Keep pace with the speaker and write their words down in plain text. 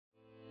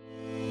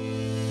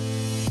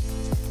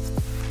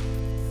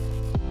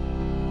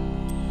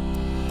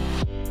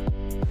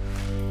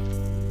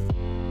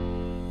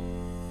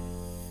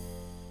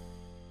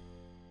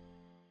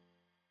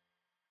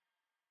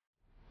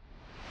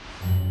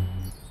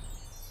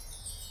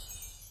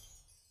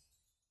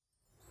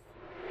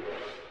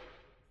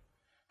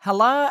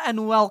Hello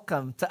and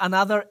welcome to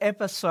another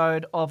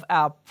episode of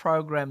our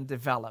program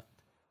Develop.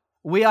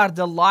 We are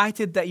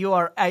delighted that you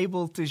are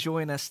able to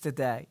join us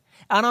today.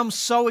 And I'm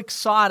so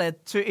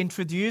excited to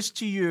introduce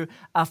to you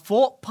a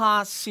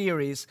 4-part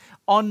series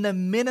on the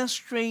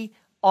ministry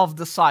of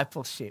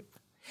discipleship.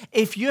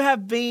 If you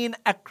have been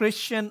a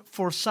Christian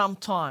for some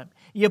time,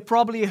 you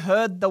probably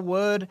heard the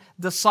word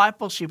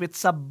discipleship.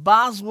 It's a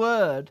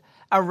buzzword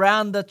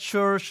around the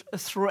church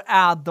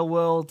throughout the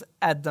world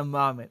at the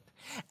moment.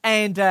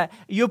 And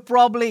you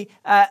probably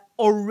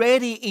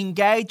already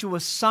engage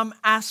with some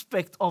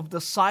aspect of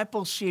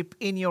discipleship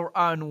in your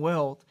own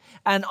world.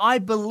 And I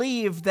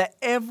believe that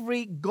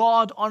every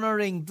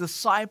God-honoring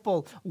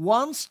disciple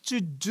wants to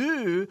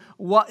do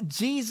what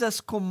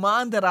Jesus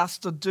commanded us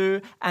to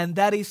do, and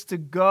that is to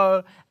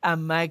go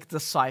and make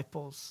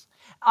disciples.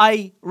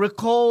 I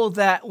recall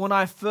that when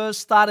I first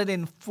started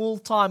in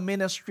full-time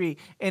ministry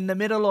in the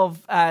middle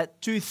of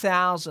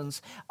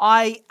 2000s,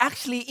 I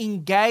actually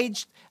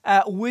engaged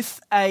with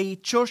a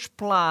church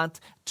plant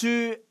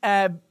to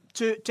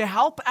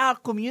help our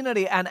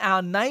community and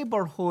our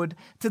neighborhood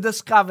to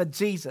discover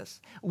Jesus.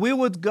 We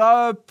would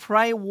go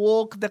pray,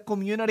 walk the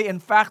community. In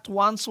fact,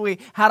 once we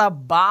had a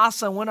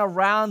bus and went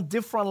around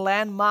different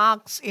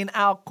landmarks in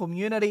our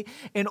community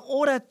in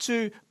order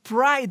to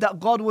pray that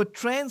God would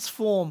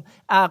transform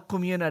our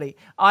community.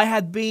 I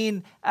had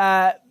been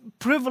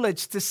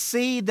privileged to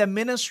see the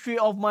ministry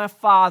of my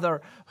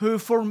father, who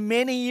for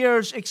many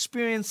years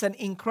experienced an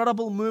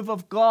incredible move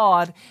of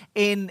God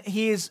in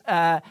his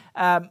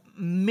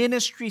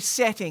ministry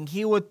setting.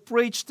 He would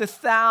preach to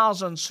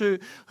thousands who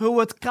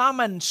would come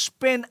and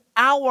spend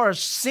hours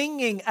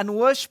singing and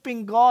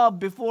worshiping God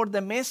before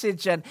the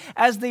message. And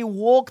as they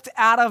walked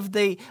out of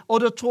the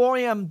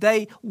auditorium,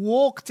 they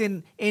walked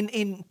in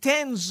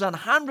tens and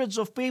hundreds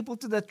of people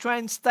to the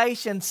train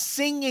station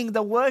singing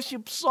the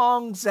worship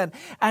songs, and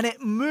it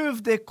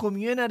moved the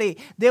community.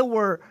 There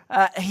were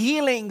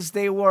healings,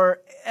 there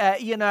were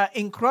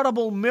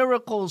incredible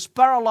miracles,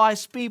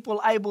 paralyzed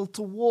people able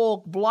to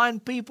walk,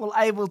 blind people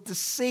able to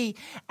see.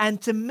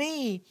 And to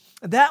me,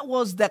 that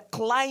was the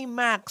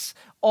climax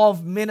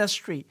of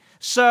ministry.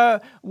 So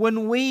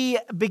when we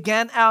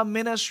began our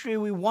ministry,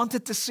 we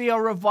wanted to see a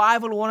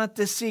revival, wanted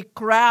to see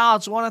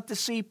crowds, wanted to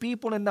see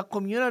people in the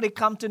community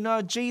come to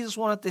know Jesus,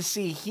 wanted to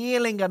see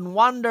healing and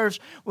wonders.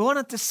 We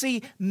wanted to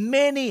see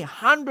many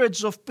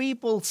hundreds of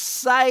people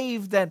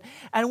saved, and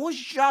we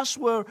just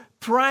were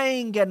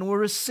praying and we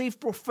received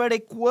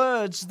prophetic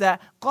words that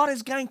God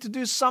is going to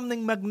do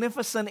something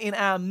magnificent in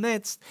our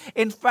midst.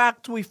 In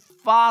fact, we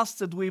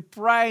fasted, we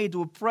prayed,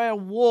 we prayer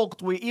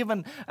walked, we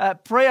even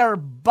prayer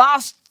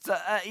bust.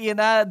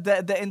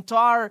 The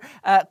entire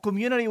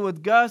community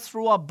would go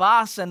through a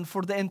bus, and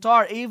for the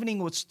entire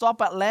evening would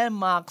stop at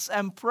landmarks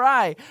and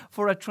pray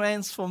for a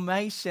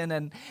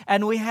transformation.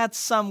 And we had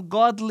some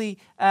godly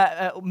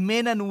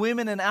men and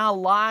women in our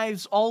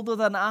lives older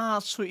than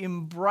us who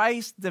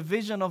embraced the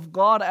vision of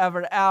God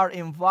over our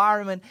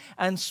environment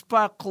and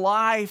spoke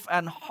life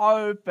and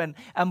hope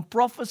and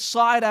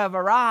prophesied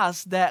over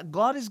us that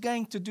God is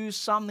going to do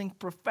something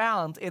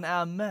profound in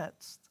our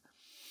midst.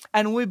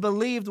 And we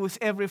believed with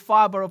every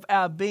fiber of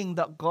our being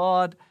that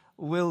God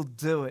will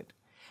do it.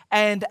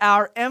 And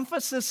our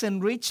emphasis in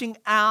reaching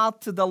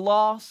out to the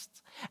lost,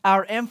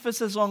 our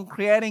emphasis on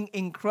creating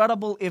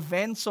incredible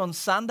events on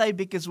Sunday,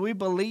 because we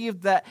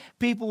believe that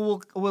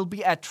people will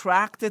be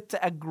attracted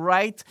to a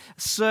great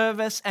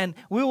service, and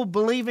we were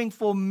believing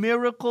for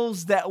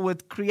miracles that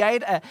would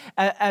create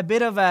a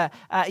bit of a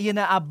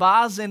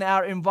buzz in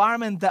our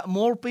environment, that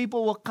more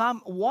people will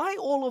come. Why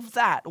all of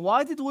that?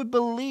 Why did we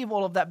believe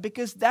all of that?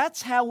 Because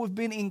that's how we've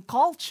been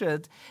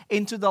incultured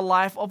into the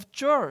life of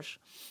church.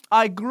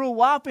 I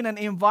grew up in an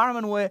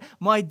environment where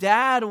my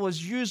dad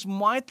was used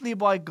mightily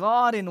by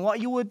God in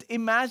what you would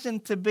imagine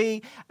to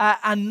be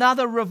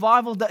another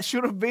revival that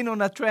should have been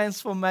on a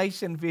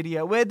transformation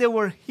video, where there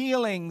were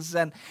healings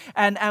and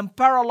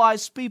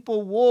paralyzed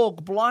people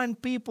walk,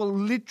 blind people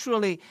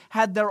literally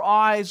had their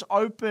eyes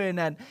open,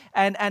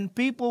 and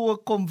people were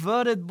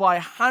converted by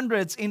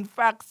hundreds, in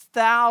fact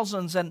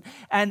thousands, and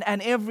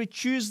every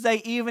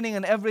Tuesday evening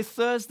and every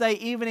Thursday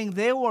evening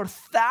there were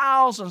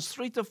thousands,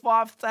 3,000 to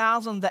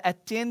 5,000 that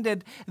attended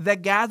the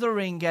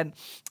gathering,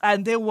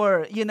 and they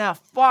were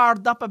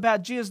fired up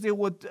about Jesus.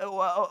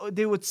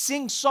 They would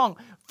sing song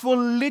for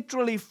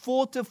literally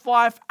 4 to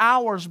 5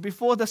 hours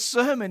before the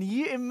sermon.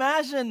 You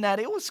imagine that?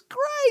 It was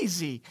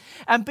crazy.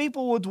 And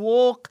people would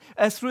walk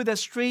through the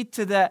street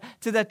to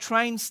the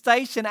train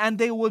station, and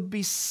they would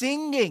be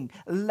singing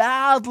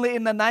loudly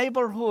in the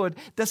neighborhood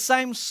the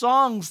same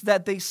songs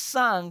that they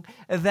sang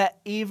that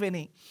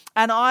evening.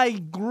 And I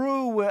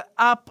grew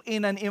up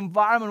in an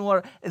environment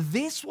where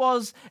this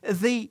was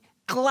the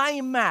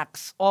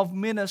climax of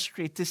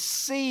ministry, to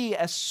see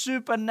a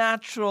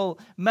supernatural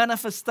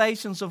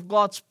manifestations of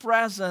God's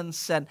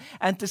presence, and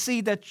to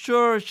see the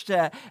church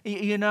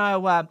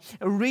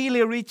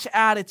really reach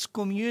out its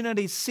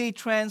community, see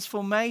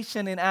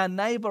transformation in our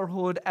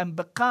neighborhood, and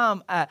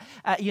become a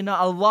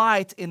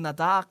light in the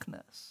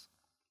darkness.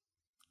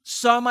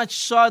 So much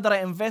so that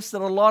I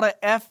invested a lot of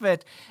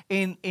effort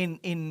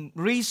in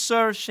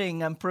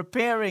researching and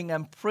preparing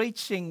and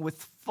preaching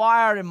with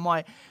fire in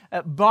my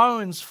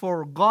bones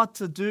for God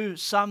to do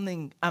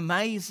something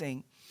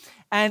amazing.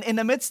 And in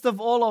the midst of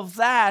all of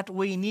that,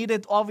 we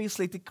needed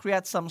obviously to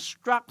create some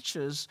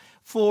structures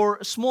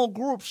for small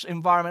groups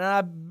environment.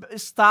 And I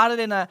started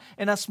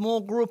in a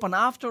small group, and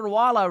after a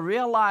while I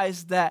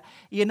realized that,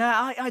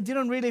 I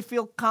didn't really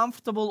feel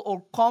comfortable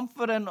or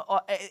confident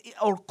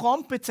or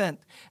competent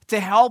to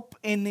help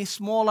in these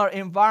smaller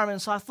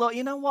environments. So I thought,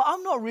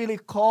 I'm not really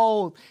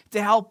called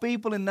to help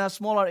people in those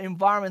smaller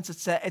environments.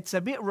 It's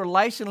a bit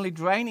relationally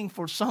draining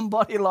for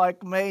somebody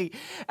like me.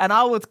 And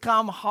I would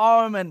come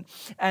home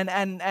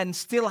and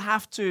still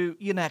have to,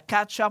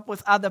 catch up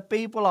with other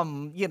people.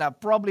 I'm,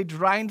 probably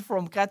drained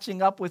from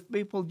catching up with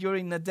people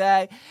during the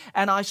day.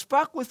 And I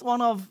spoke with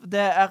one of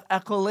the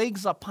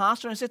colleagues, a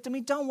pastor, and said to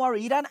me, don't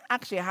worry, you don't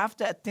actually have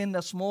to attend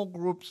the small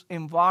groups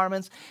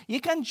environments.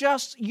 You can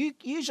just, you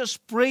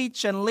just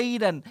preach and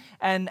lead,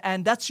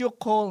 and that's your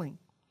calling.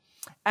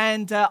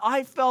 And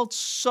I felt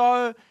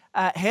so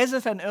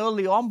hesitant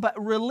early on, but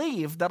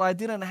relieved that I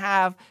didn't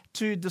have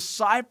to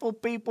disciple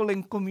people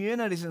in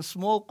communities, in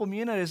small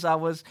communities. I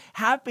was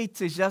happy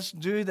to just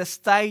do the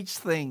stage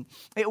thing.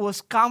 It was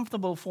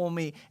comfortable for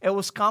me. It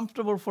was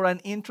comfortable for an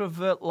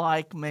introvert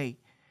like me.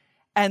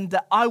 And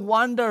I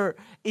wonder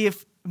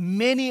if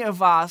many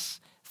of us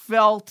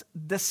felt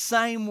the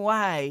same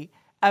way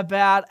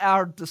about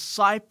our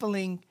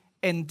discipling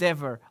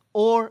endeavor,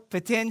 or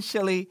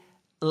potentially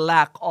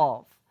lack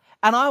of.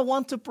 And I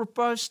want to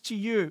propose to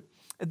you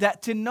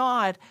that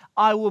tonight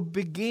I will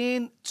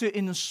begin to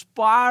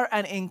inspire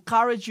and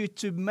encourage you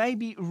to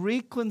maybe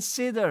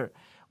reconsider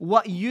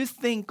what you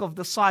think of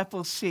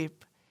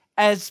discipleship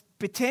as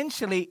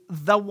potentially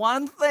the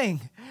one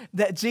thing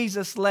that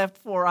Jesus left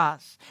for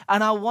us.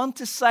 And I want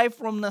to say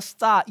from the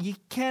start, you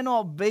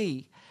cannot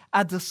be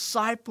a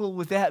disciple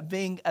without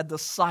being a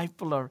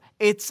discipler.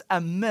 It's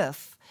a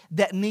myth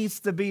that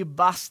needs to be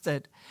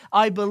busted.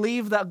 I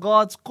believe that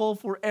God's call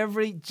for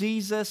every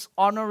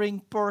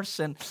Jesus-honoring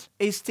person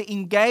is to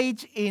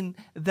engage in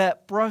the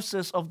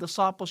process of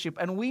discipleship.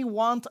 And we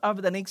want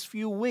over the next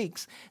few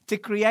weeks to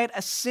create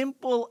a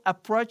simple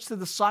approach to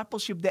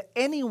discipleship that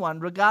anyone,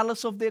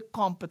 regardless of their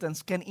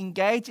competence, can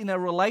engage in a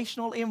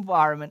relational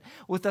environment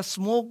with a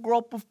small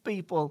group of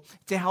people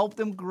to help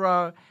them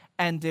grow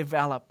and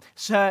develop.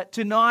 So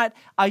tonight,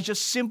 I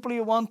just simply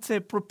want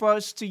to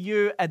propose to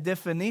you a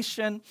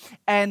definition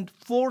and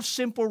 4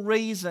 simple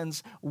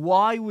reasons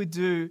why we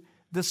do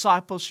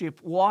discipleship.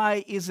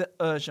 Why is it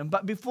urgent?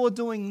 But before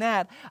doing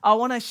that, I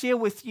want to share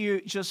with you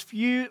just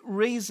few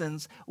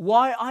reasons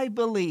why I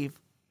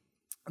believe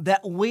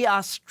that we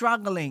are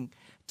struggling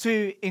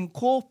to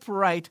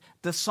incorporate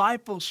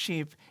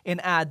discipleship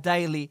in our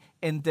daily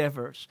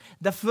endeavors.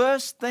 The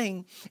first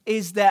thing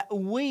is that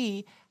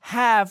we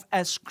have,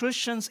 as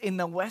Christians in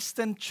the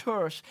Western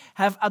church,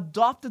 have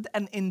adopted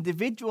an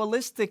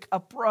individualistic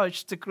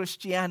approach to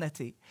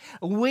Christianity.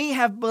 We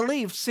have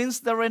believed since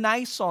the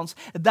Renaissance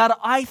that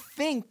I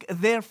think,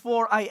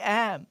 therefore I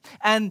am.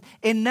 And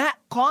in that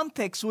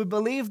context, we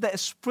believe that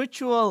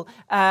spiritual,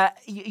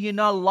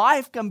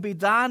 life can be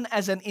done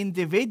as an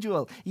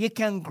individual. You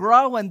can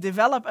grow and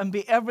develop and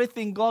be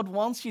everything God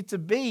wants you to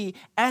be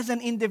as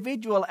an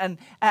individual. And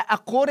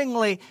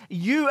accordingly,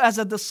 you as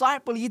a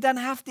disciple, you don't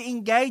have to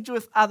engage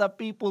with other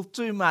people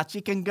too much.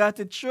 You can go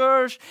to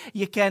church,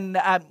 you can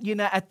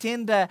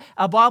attend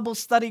a Bible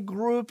study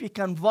group, you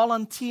can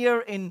volunteer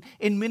in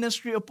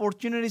ministry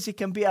opportunities, you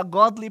can be a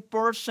godly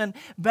person,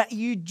 but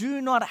you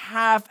do not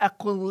have a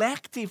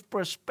collective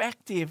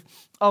perspective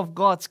of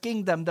God's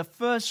kingdom. The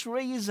first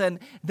reason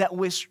that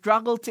we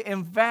struggle to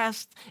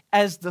invest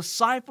as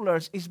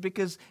disciplers is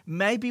because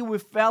maybe we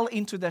fell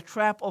into the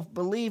trap of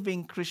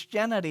believing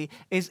Christianity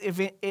is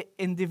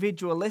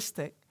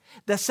individualistic.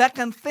 The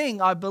second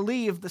thing, I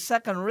believe, the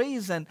second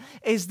reason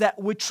is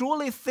that we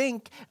truly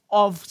think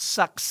of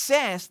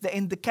success, the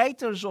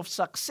indicators of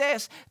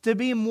success, to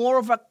be more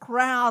of a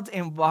crowd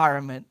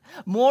environment,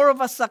 more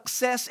of a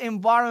success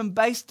environment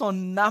based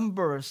on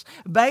numbers,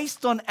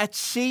 based on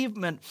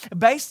achievement,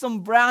 based on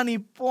brownie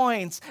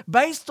points,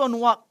 based on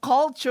what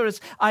cultures.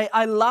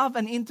 I love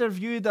an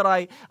interview that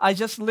I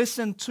just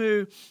listened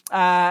to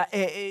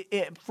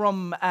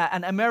from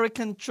an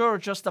American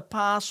church just the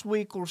past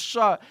week or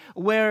so,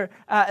 where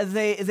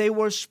they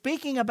were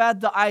speaking about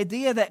the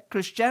idea that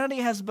Christianity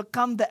has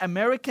become the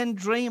American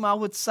dream, I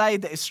would say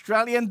the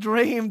Australian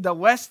dream, the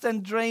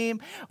Western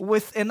dream,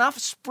 with enough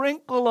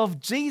sprinkle of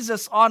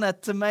Jesus on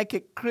it to make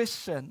it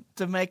Christian,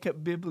 to make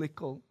it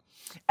biblical.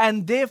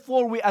 And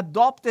therefore we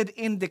adopted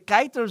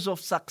indicators of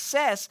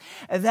success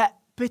that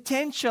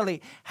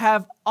potentially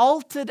have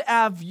altered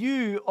our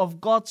view of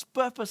God's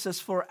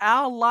purposes for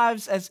our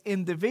lives as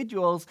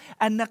individuals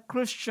and the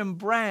Christian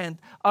brand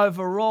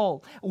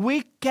overall.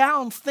 We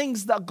count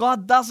things that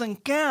God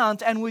doesn't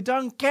count, and we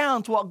don't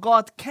count what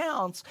God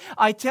counts.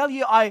 I tell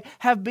you, I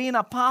have been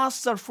a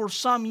pastor for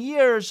some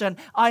years, and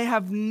I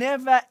have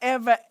never,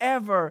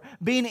 ever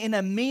been in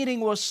a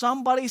meeting where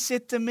somebody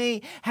said to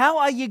me, "How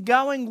are you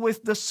going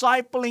with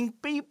discipling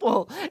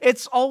people?"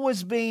 It's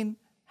always been,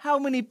 "How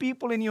many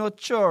people in your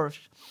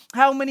church?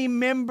 How many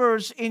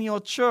members in your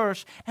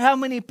church? How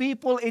many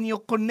people in your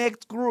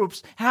connect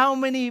groups? How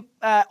many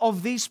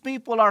of these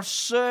people are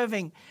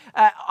serving?"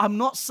 I'm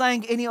not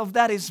saying any of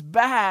that is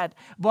bad,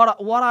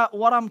 but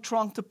what I'm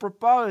trying to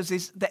propose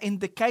is the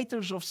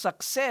indicators of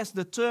success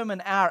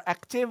determine our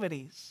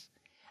activities.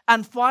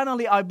 And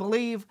finally, I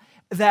believe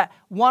that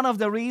one of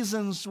the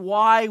reasons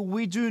why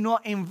we do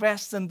not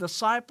invest in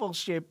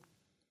discipleship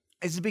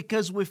is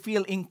because we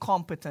feel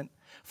incompetent.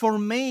 For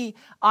me,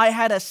 I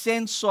had a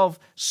sense of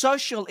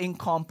social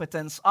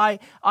incompetence. I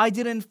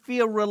didn't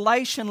feel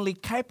relationally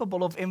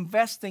capable of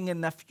investing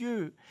in a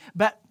few.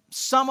 But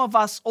some of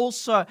us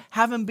also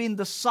haven't been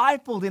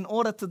discipled in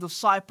order to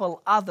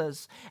disciple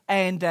others.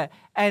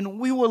 And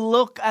we will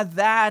look at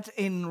that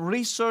in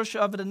research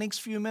over the next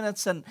few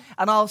minutes. And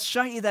I'll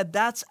show you that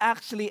that's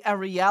actually a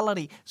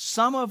reality.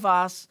 Some of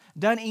us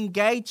don't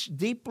engage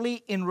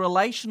deeply in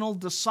relational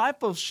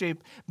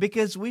discipleship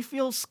because we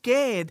feel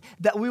scared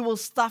that we will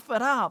stuff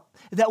it up,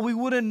 that we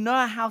wouldn't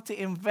know how to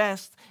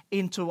invest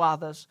into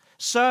others.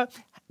 So,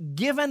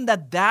 given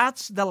that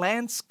that's the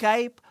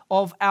landscape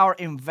of our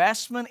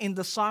investment in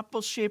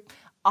discipleship,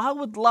 I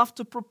would love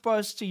to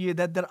propose to you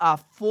that there are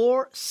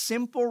 4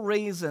 simple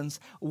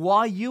reasons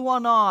why you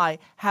and I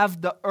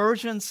have the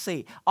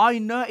urgency. I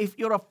know if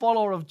you're a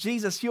follower of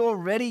Jesus, you're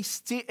already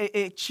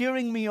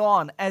cheering me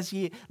on as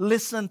you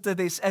listen to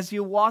this, as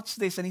you watch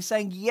this, and he's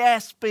saying,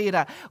 "Yes,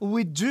 Peter,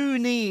 we do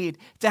need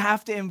to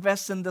have to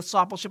invest in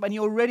discipleship." And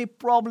you're already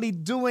probably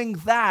doing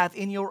that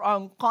in your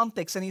own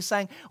context. And he's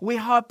saying, "We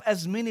hope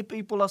as many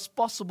people as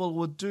possible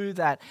would do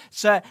that."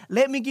 So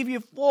let me give you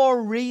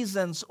 4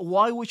 reasons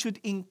why we should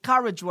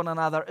encourage one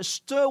another,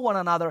 stir one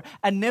another,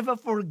 and never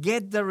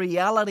forget the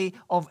reality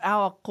of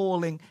our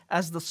calling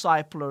as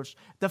disciplers.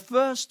 The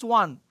first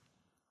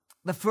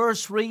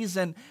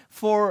reason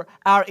for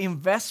our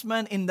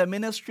investment in the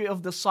ministry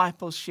of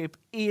discipleship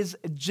is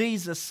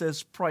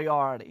Jesus'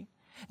 priority.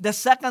 The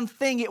second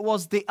thing, it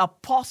was the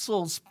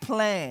apostles'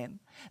 plan.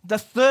 The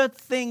third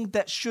thing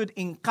that should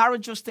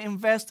encourage us to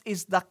invest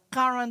is the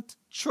current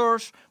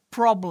church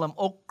problem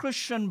or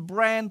Christian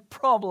brand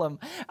problem.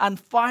 And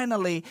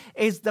finally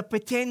is the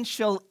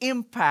potential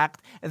impact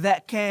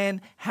that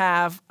can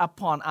have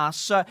upon us.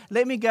 So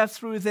let me go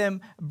through them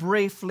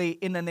briefly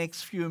in the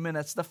next few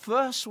minutes. The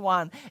first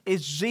one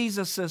is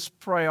Jesus'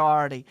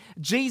 priority.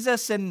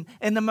 Jesus in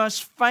the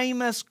most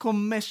famous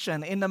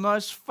commission, in the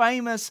most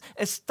famous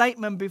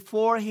statement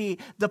before he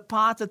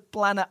departed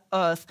planet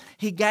Earth,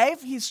 he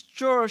gave his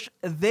church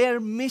their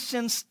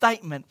mission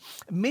statement.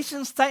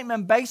 Mission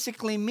statement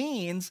basically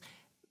means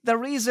the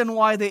reason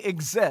why they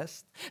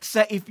exist.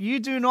 So if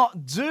you do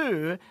not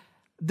do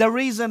the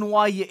reason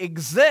why you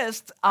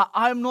exist,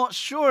 I'm not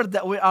sure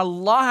that we are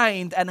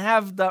aligned and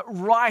have the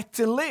right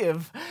to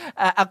live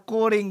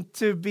according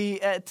to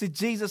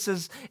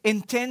Jesus'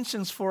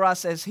 intentions for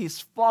us as his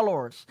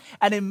followers.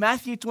 And in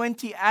Matthew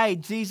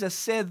 28, Jesus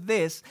said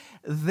this,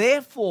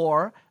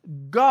 "Therefore,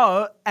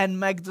 go and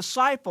make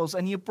disciples."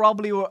 And you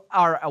probably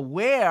are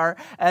aware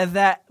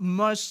that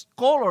most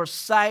scholars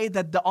say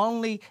that the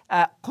only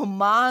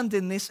command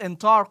in this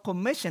entire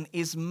commission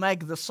is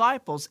make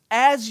disciples.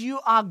 As you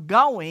are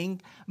going,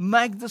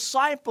 make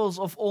disciples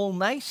of all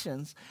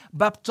nations,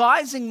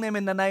 baptizing them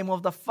in the name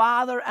of the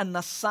Father and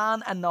the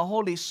Son and the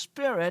Holy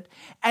Spirit,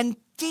 and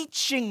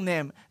teaching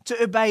them to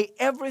obey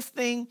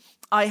everything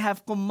I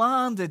have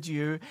commanded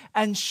you,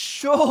 and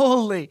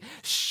surely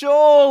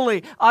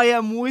I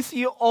am with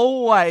you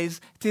always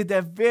to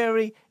the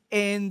very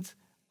end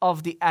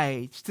of the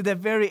age. To the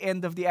very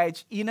end of the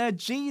age. You know,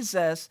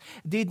 Jesus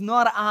did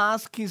not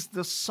ask his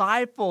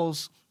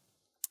disciples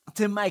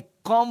to make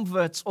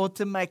converts or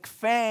to make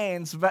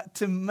fans, but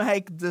to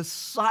make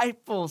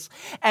disciples.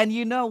 And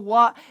you know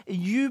what?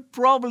 You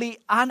probably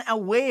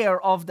unaware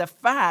of the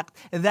fact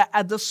that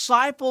a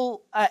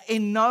disciple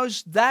in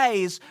those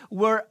days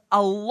were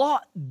a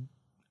lot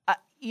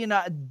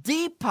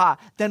deeper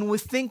than we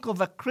think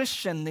of a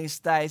Christian these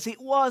days. It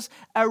was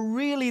a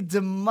really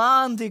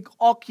demanding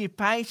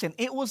occupation.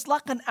 It was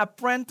like an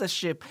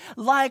apprenticeship,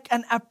 like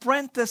an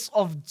apprentice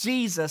of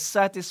Jesus,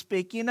 so to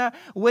speak. You know,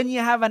 when you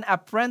have an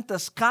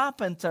apprentice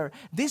carpenter,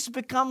 this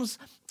becomes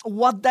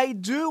what they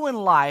do in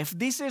life.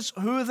 This is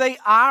who they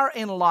are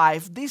in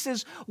life. This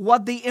is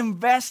what they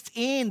invest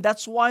in.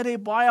 That's why they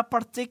buy a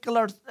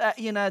particular,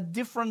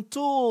 different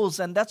tools.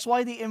 And that's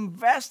why they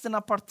invest in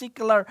a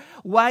particular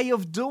way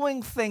of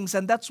doing things.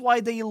 And that's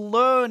why they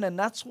learn. And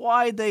that's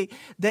why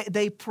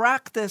they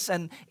practice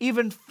and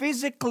even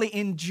physically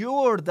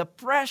endure the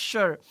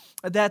pressure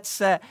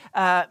that's,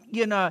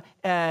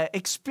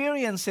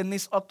 experienced in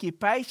this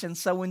occupation.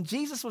 So when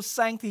Jesus was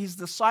saying to his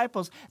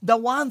disciples, the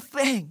one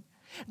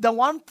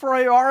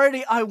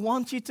priority I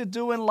want you to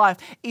do in life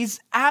is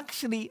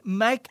actually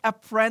make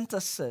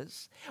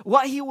apprentices.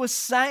 What he was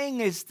saying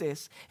is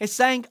this. He's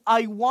saying,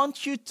 I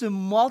want you to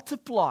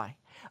multiply.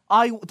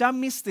 Don't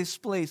miss this,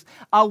 please.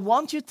 I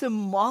want you to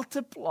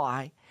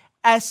multiply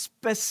a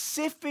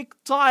specific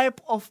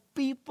type of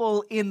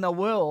people in the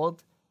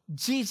world,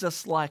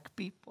 Jesus-like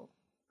people.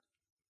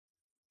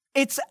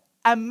 It's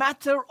a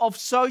matter of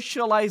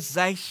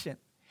socialization.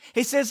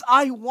 He says,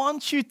 I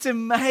want you to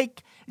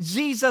make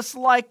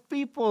Jesus-like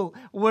people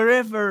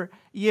wherever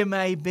you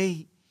may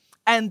be.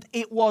 And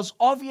it was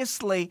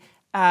obviously,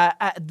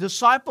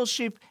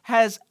 discipleship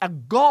has a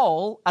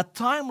goal, a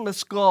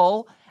timeless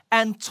goal,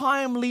 and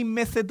timely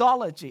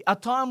methodology. A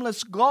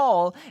timeless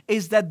goal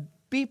is that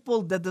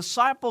the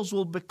disciples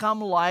will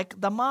become like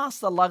the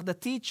master, like the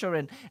teacher.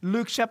 In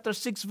Luke chapter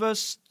 6,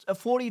 verse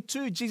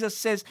 42, Jesus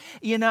says,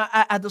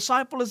 a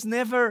disciple is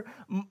never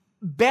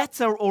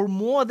better or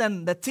more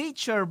than the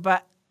teacher,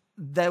 but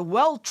the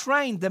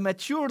well-trained, the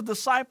mature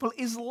disciple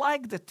is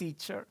like the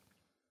teacher.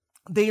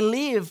 They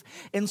live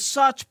in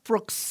such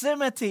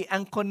proximity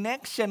and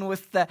connection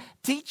with the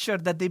teacher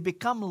that they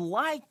become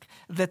like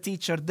the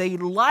teacher. They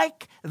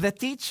like the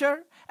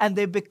teacher and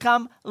they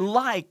become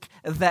like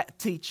that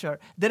teacher.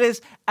 There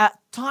is a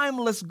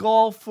timeless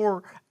goal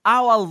for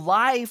our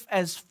life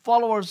as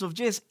followers of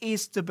Jesus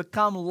is to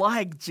become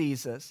like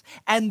Jesus.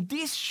 And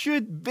this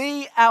should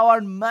be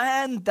our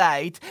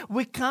mandate.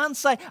 We can't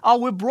say,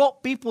 we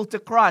brought people to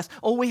Christ,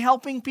 or we're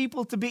helping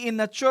people to be in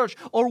the church,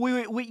 or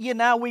we're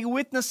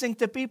witnessing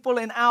to people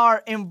in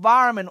our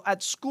environment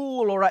at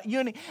school or at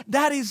uni.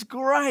 That is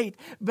great,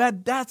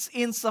 but that's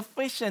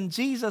insufficient.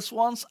 Jesus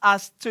wants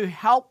us to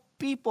help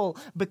people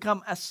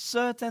become a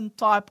certain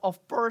type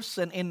of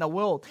person in the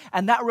world.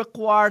 And that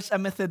requires a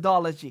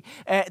methodology.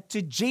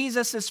 To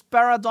Jesus'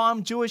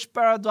 paradigm, Jewish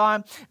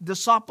paradigm,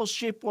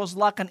 discipleship was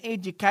like an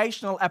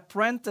educational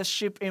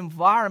apprenticeship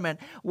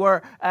environment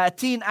where a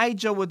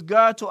teenager would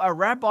go to a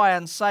rabbi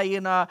and say,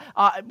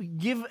 I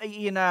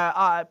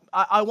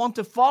want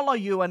to follow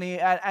you.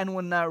 And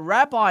when the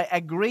rabbi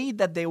agreed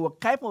that they were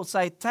capable,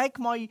 say, take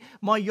my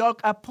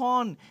yoke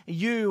upon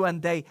you.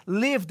 And they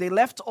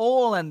left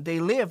all and they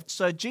lived.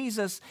 So Jesus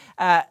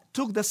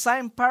took the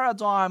same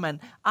paradigm and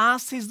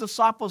asked his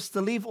disciples to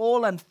leave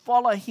all and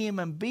follow him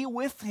and be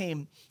with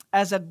him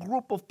as a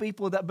group of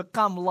people that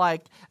become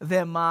like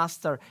their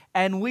master.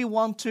 And we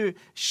want to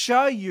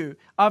show you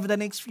over the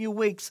next few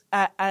weeks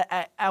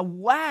a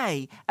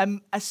way,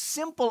 a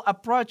simple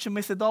approach and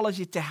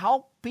methodology to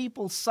help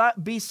people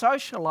be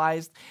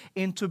socialized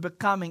into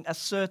becoming a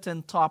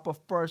certain type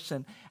of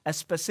person, a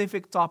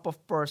specific type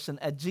of person,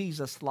 a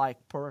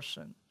Jesus-like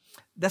person.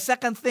 The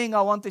second thing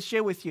I want to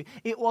share with you,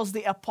 it was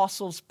the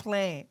apostles'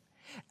 plan.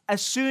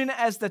 As soon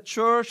as the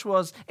church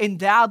was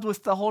endowed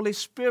with the Holy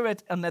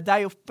Spirit on the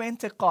day of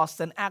Pentecost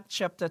in Acts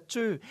chapter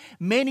 2,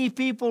 many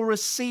people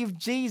received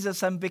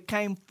Jesus and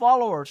became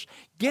followers.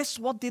 Guess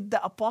what did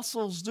the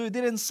apostles do?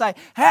 They didn't say,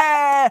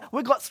 hey,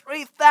 we got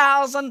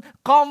 3,000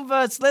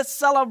 converts, let's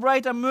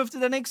celebrate and move to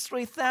the next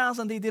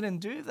 3,000. They didn't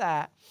do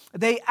that.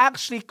 They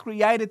actually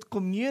created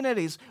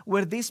communities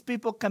where these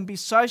people can be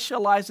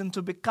socialized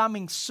into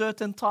becoming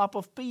certain type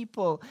of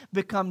people,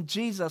 become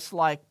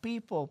Jesus-like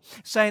people.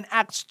 So in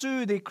Acts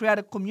 2, they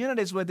created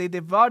communities where they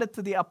devoted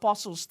to the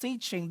apostles'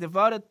 teaching,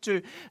 devoted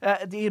to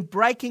the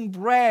breaking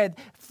bread,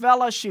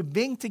 fellowship,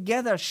 being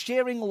together,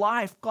 sharing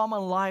life,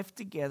 common life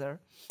together.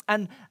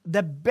 And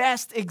the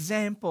best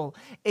example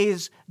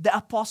is the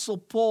Apostle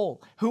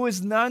Paul, who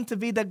is known to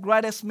be the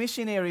greatest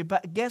missionary.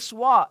 But guess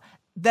what?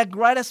 The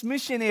greatest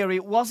missionary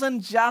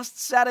wasn't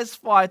just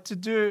satisfied to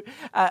do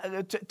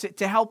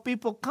to help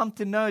people come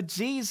to know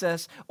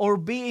Jesus or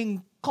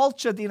being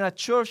cultured in a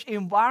church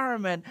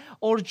environment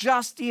or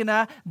just,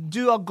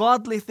 do a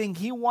godly thing.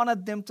 He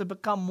wanted them to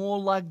become more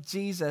like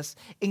Jesus.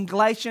 In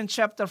Galatians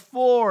chapter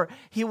 4,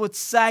 he would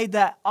say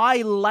that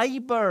I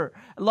labor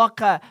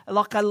like a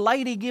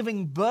lady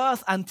giving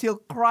birth until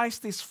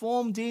Christ is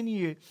formed in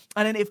you.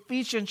 And in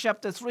Ephesians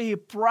chapter 3, he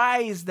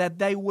prays that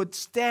they would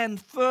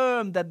stand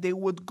firm, that they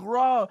would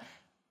grow,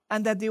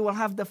 and that they will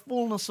have the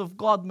fullness of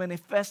God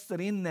manifested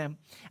in them.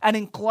 And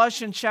in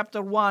Colossians chapter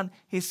 1,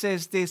 he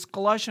says this,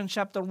 Colossians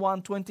chapter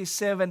 1,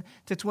 27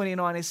 to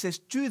 29, he says,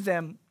 to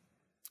them,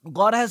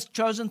 God has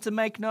chosen to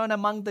make known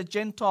among the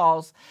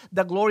Gentiles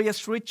the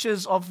glorious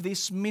riches of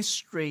this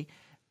mystery,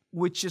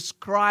 which is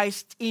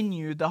Christ in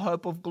you, the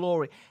hope of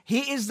glory.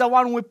 He is the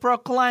one we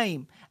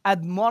proclaim,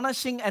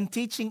 admonishing and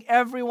teaching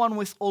everyone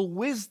with all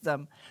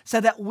wisdom,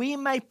 so that we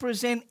may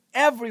present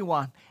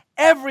everyone,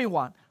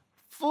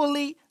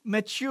 fully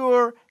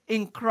mature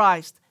in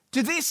Christ.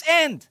 To this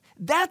end,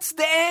 that's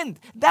the end.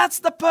 That's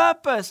the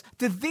purpose.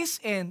 To this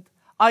end,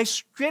 I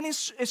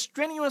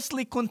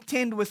strenuously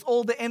contend with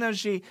all the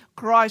energy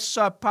Christ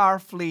so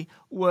powerfully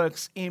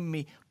works in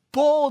me.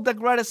 Paul, the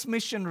greatest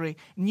missionary,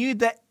 knew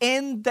the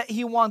end that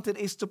he wanted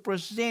is to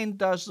present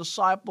those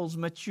disciples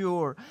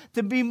mature,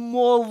 to be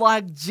more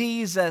like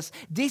Jesus.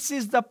 This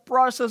is the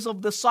process of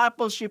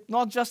discipleship,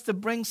 not just to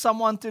bring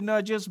someone to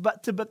know Jesus,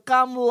 but to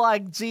become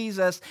like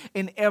Jesus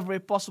in every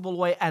possible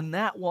way. And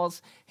that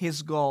was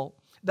his goal.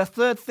 The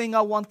third thing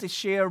I want to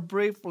share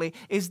briefly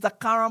is the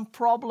current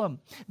problem.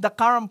 The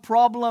current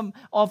problem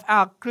of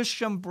our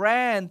Christian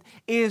brand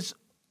is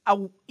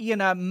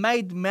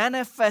made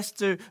manifest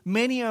to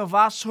many of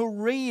us who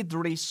read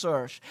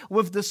research.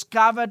 We've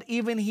discovered,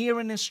 even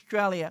here in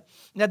Australia,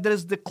 that there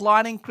is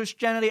declining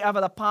Christianity over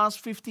the past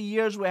 50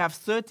 years. We have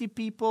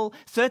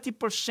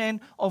 30%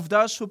 of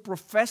those who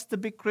professed to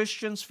be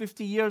Christians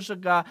 50 years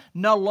ago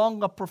no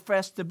longer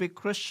profess to be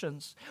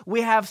Christians.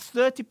 We have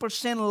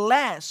 30%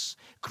 less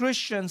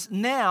Christians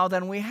now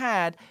than we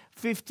had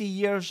 50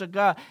 years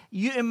ago.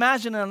 You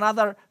imagine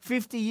another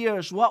 50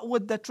 years, what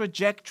would the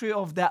trajectory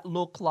of that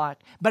look like?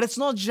 But it's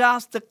not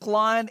just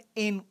decline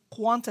in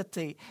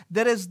quantity,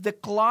 there is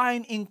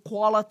decline in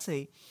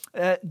quality.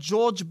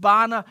 George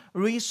Barna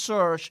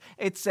Research,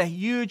 it's a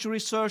huge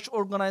research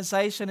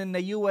organization in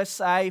the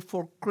USA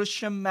for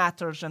Christian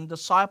matters and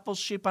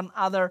discipleship and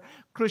other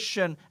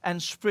Christian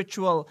and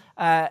spiritual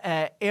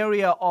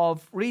area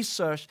of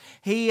research.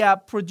 He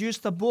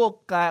produced a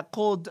book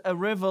called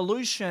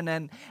Revolution,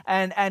 and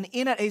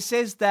in it he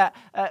says that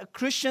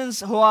Christians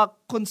who are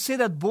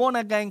considered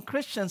born-again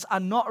Christians are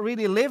not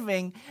really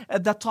living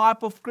the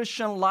type of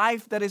Christian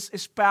life that is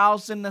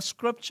espoused in the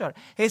Scripture.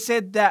 He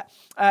said that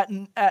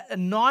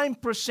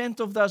 9%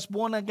 of those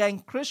born-again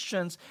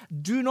Christians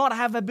do not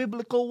have a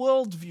biblical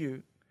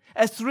worldview.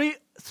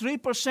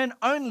 3%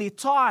 only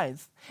tithe,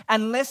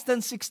 and less than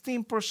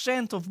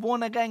 16% of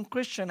born-again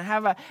Christians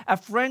have a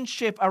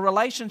friendship, a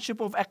relationship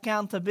of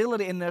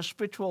accountability in their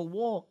spiritual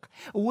walk.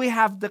 We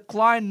have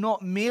declined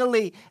not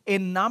merely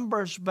in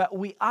numbers, but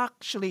we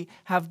actually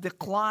have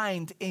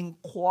declined in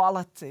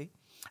quality.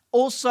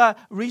 Also,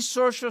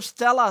 researchers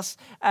tell us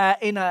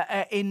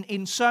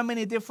in so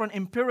many different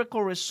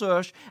empirical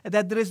research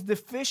that there is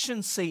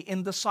deficiency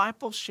in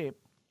discipleship.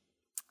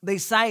 They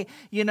say,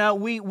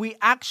 we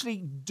actually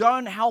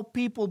don't help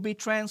people be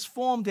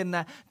transformed in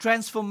the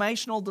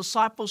transformational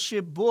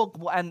discipleship book,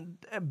 and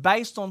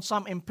based on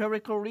some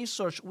empirical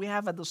research, we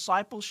have a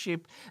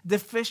discipleship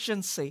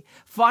deficiency.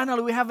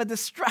 Finally, we have a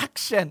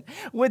distraction.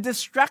 We're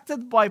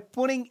distracted by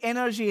putting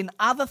energy in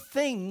other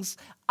things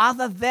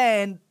other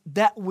than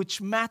that which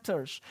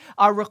matters.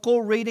 I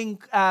recall reading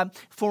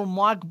for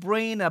Mike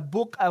Breen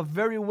a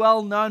very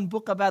well-known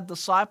book about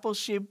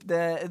discipleship,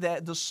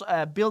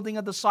 the building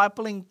a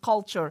discipling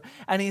culture,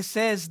 and he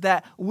says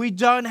that we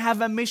don't have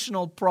a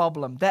missional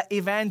problem, that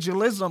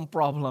evangelism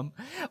problem,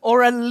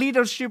 or a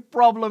leadership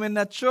problem in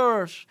the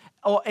church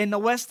or in the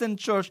Western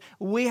church.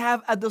 We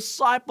have a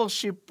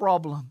discipleship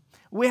problem.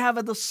 We have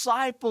a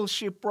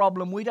discipleship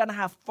problem. We don't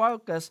have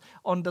focus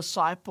on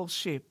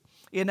discipleship.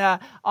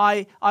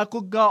 I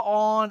could go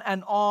on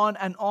and on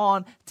and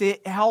on to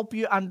help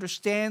you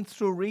understand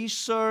through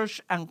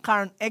research and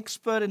current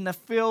expert in the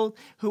field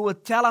who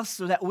would tell us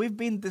that we've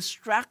been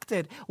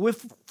distracted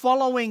with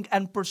following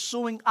and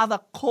pursuing other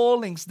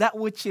callings, that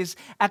which is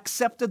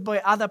accepted by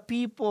other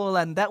people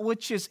and that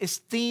which is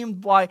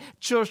esteemed by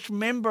church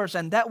members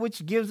and that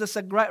which gives us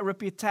a great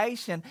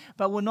reputation,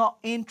 but we're not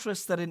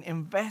interested in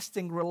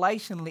investing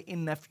relationally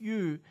in the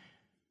few.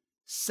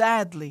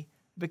 Sadly,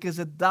 because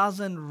it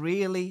doesn't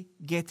really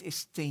get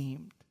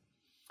esteemed.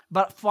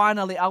 But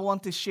finally, I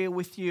want to share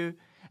with you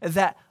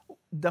that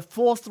the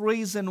fourth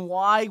reason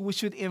why we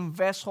should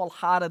invest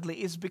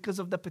wholeheartedly is because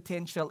of the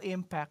potential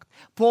impact.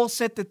 Paul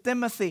said to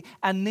Timothy,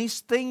 "And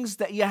these things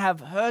that you have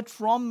heard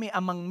from me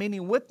among many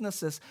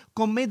witnesses,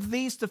 commit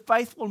these to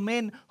faithful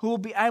men who will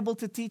be able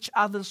to teach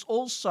others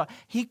also."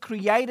 He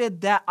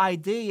created that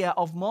idea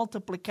of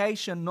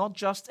multiplication, not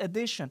just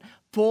addition.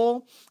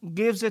 Paul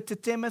gives it to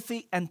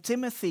Timothy, and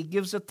Timothy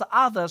gives it to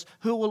others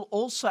who will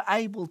also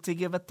able to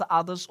give it to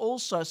others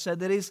also. So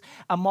there is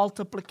a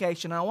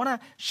multiplication. I want to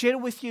share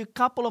with you a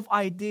couple of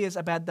ideas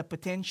about the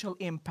potential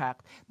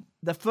impact.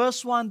 The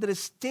first one, there is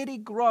steady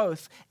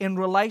growth in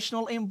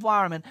relational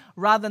environment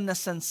rather than the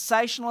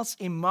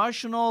sensationalist,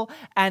 emotional,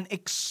 and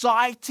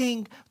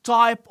exciting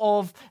type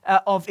of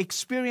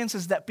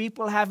experiences that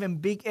people have in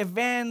big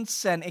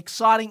events and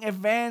exciting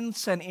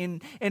events and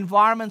in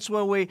environments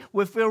where we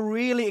feel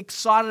really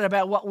excited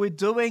about what we're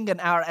doing and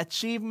our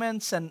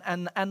achievements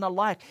and the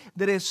like.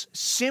 There is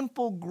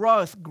simple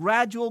growth,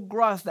 gradual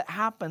growth that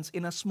happens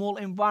in a small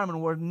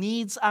environment where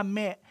needs are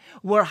met,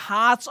 where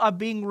hearts are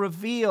being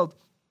revealed,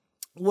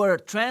 where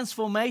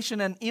transformation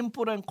and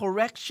input and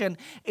correction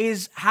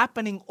is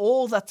happening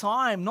all the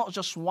time, not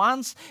just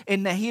once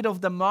in the heat of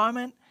the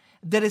moment.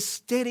 there is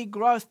steady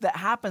growth that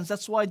happens.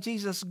 That's why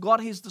Jesus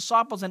got his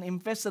disciples and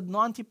invested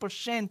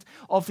 90%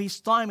 of his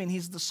time in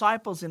his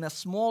disciples in a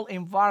small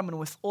environment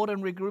with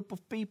ordinary group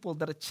of people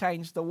that have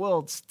changed the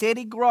world.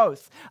 Steady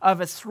growth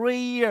over 3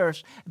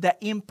 years that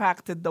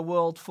impacted the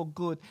world for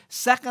good.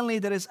 Secondly,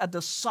 there is a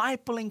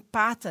discipling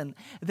pattern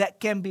that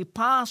can be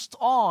passed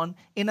on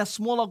in a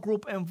smaller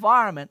group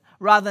environment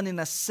rather than in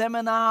a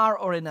seminar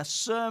or in a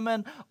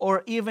sermon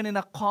or even in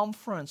a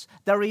conference.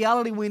 The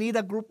reality, we need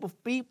a group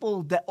of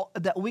people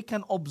that we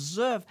can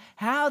observe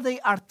how they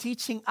are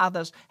teaching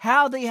others,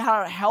 how they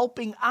are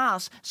helping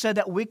us so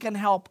that we can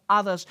help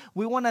others.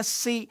 We want to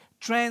see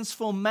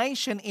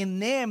transformation in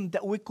them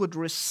that we could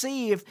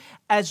receive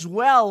as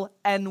well,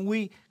 and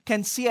we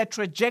can see a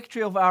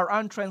trajectory of our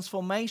own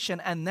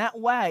transformation, and that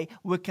way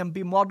we can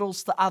be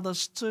models to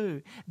others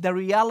too. The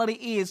reality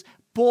is,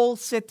 Paul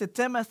said to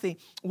Timothy,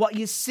 what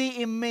you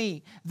see in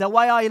me, the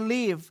way I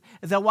live,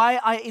 the way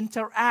I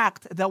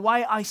interact, the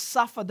way I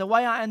suffer, the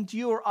way I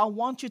endure, I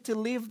want you to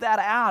live that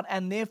out,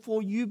 and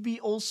therefore you be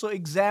also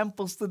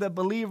examples to the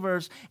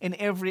believers in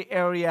every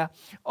area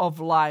of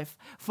life.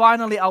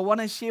 Finally, I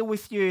want to share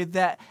with you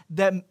that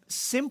the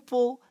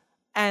simple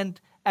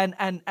and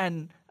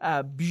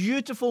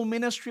beautiful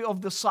ministry of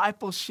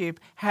discipleship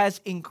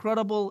has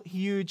incredible,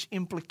 huge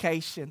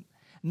implication.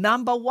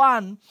 Number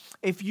one,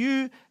 if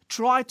you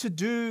try to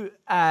do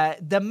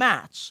the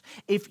maths.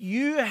 If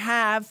you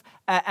have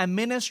a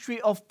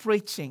ministry of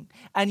preaching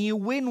and you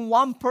win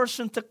one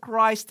person to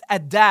Christ a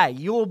day,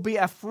 you'll be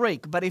a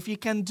freak. But if you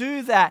can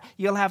do that,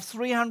 you'll have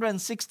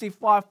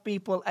 365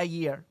 people a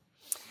year.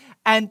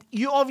 And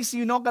you're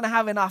not going to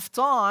have enough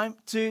time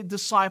to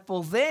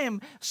disciple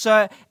them.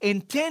 So in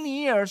 10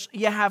 years,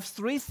 you have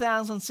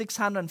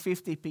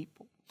 3,650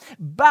 people.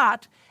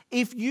 But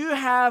if you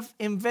have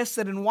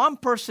invested in one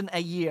person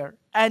a year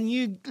and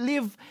you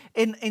live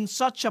in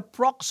such a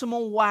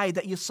proximal way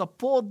that you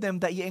support them,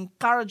 that you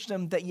encourage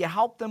them, that you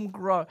help them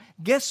grow,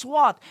 guess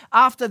what?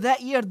 After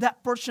that year,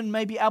 that person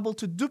may be able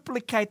to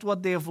duplicate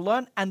what they have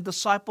learned and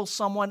disciple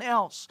someone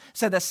else.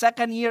 So the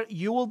second year,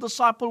 you will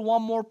disciple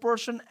one more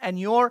person, and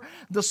your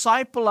the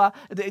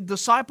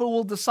disciple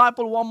will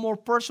disciple one more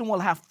person, will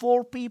have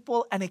 4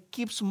 people, and it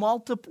keeps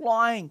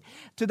multiplying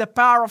to the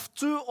power of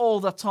 2 all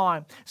the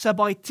time. So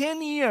by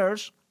 10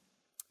 years,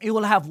 you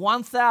will have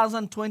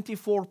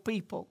 1,024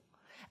 people.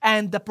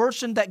 And the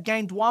person that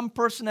gained one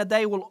person a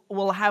day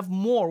will have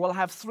more, will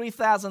have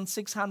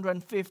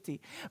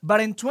 3,650.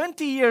 But in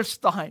 20 years'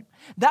 time,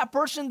 that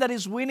person that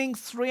is winning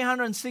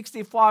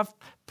 365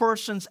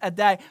 persons a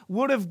day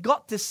would have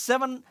got to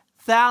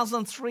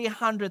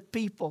 7,300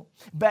 people.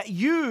 But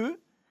you,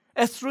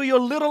 through your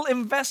little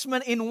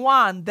investment in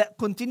one that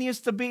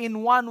continues to be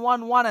in one,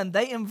 and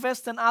they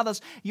invest in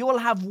others, you will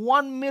have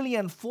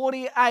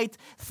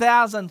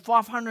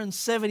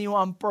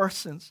 1,048,571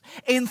 persons.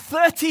 In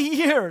 30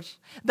 years,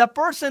 the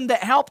person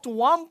that helped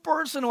one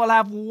person will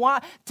have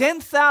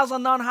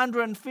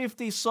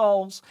 10,950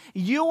 souls.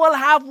 You will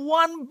have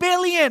 1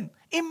 billion.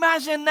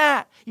 Imagine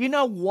that. You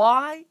know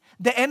why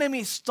the enemy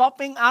is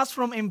stopping us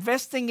from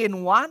investing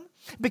in one?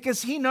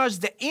 Because he knows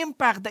the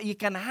impact that you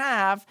can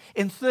have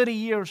in 30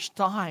 years'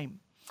 time.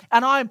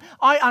 And I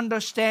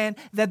understand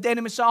that the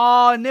enemy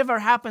says, it never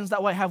happens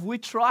that way. Have we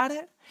tried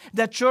it?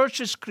 The church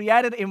has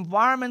created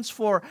environments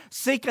for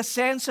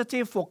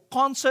seeker-sensitive, for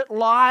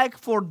concert-like,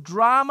 for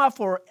drama,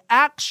 for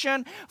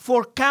action,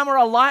 for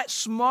camera, light,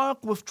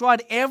 smoke. We've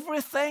tried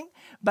everything,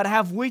 but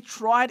have we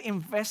tried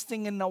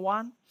investing in the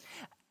one?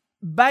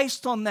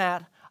 Based on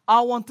that,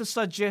 I want to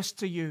suggest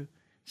to you,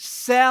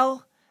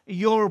 sell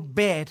your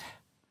bed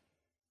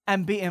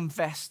and be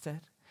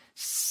invested.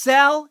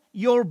 Sell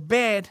your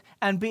bed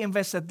and be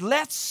invested.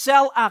 Let's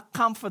sell our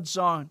comfort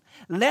zone.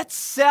 Let's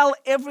sell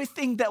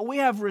everything that we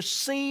have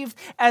received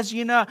as,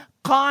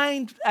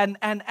 kind and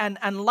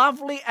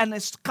lovely and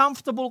as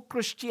comfortable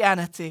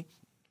Christianity.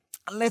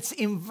 Let's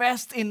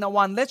invest in the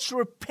one. Let's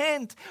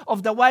repent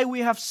of the way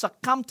we have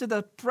succumbed to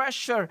the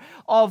pressure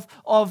of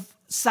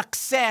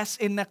success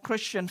in the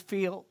Christian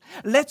field.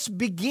 Let's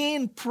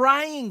begin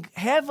praying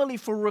heavily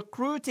for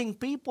recruiting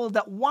people,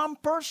 that one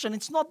person.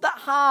 It's not that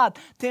hard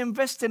to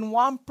invest in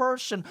one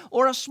person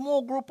or a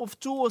small group of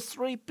 2 or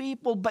 3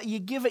 people, but you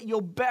give it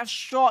your best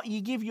shot.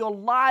 You give your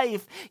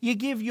life. You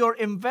give your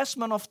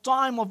investment of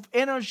time, of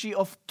energy,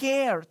 of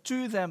care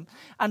to them.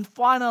 And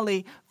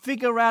finally,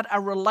 figure out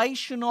a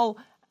relational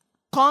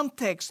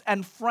context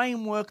and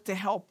framework to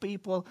help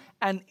people.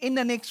 And in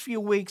the next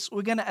few weeks,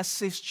 we're going to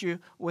assist you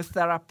with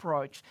that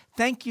approach.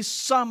 Thank you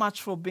so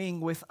much for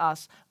being with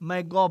us.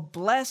 May God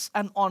bless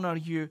and honor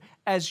you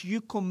as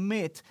you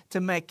commit to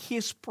make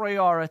His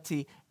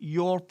priority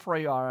your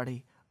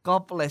priority.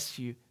 God bless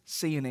you.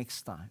 See you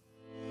next time.